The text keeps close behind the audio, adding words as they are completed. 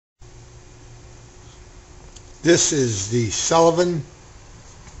This is the Sullivan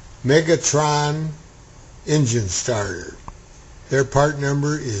Megatron engine starter. Their part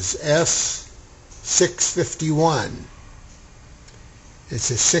number is S651.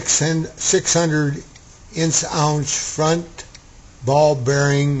 It's a 600 ounce front ball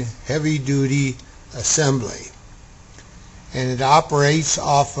bearing heavy duty assembly, and it operates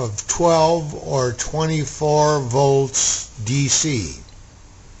off of 12 or 24 volts DC.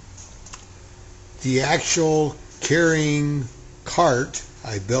 The actual carrying cart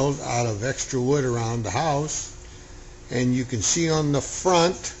I built out of extra wood around the house, and you can see on the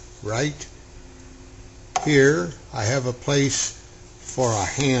front right here I have a place for a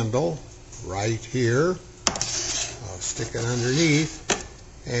handle right here. I'll stick it underneath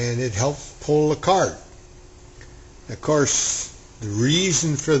and it helps pull the cart. Of course, the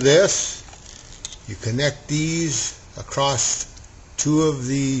reason for this, you connect these across two of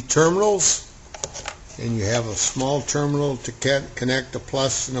the terminals, and you have a small terminal to connect a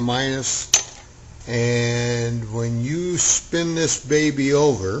plus and a minus, and when you spin this baby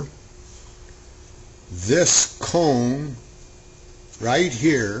over, this cone right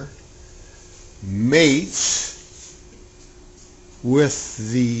here mates with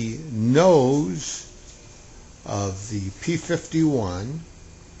the nose of the P51,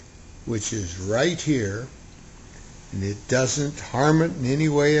 which is right here, and it doesn't harm it in any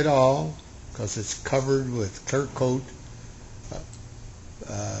way at all because it's covered with clear coat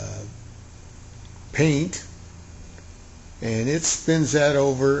paint, and it spins that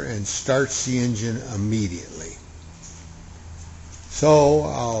over and starts the engine immediately. So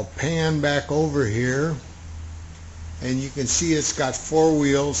I'll pan back over here, and you can see it's got four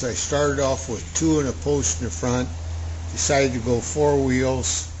wheels. I started off with two and a post in the front, decided to go four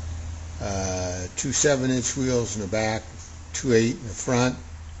wheels, two 7-inch wheels in the back, two 8 in the front,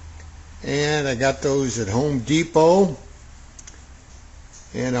 and I got those at Home Depot,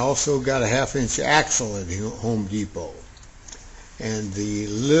 and I also got a 1/2-inch axle at Home Depot, and the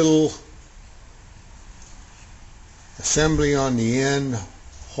little assembly on the end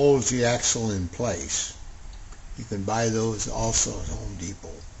holds the axle in place. You can buy those also at Home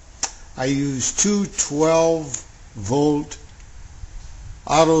Depot. I use two 12-volt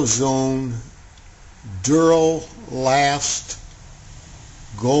AutoZone Duralast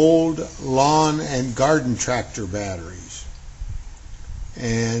gold lawn and garden tractor batteries,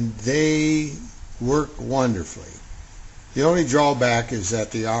 and they work wonderfully. The only drawback is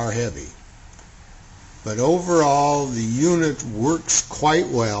that they are heavy, but overall the unit works quite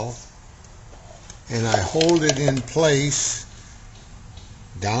well, and I hold it in place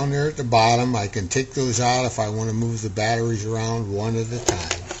down there at the bottom. I can take those out if I want to move the batteries around one at a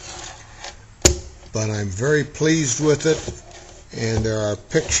time, but I'm very pleased with it, and there are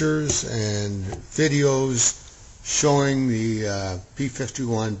pictures and videos showing the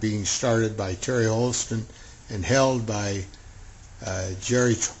P51 being started by Terry Holston and held by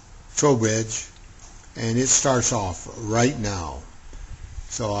Jerry Trowbridge, and it starts off right now.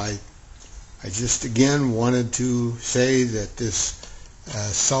 So I just again wanted to say that this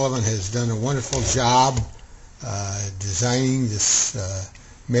Sullivan has done a wonderful job designing this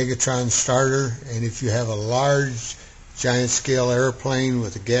Megatron starter, and if you have a large giant scale airplane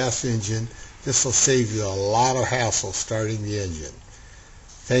with a gas engine, this will save you a lot of hassle starting the engine.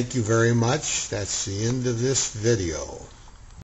 Thank you very much. That's the end of this video.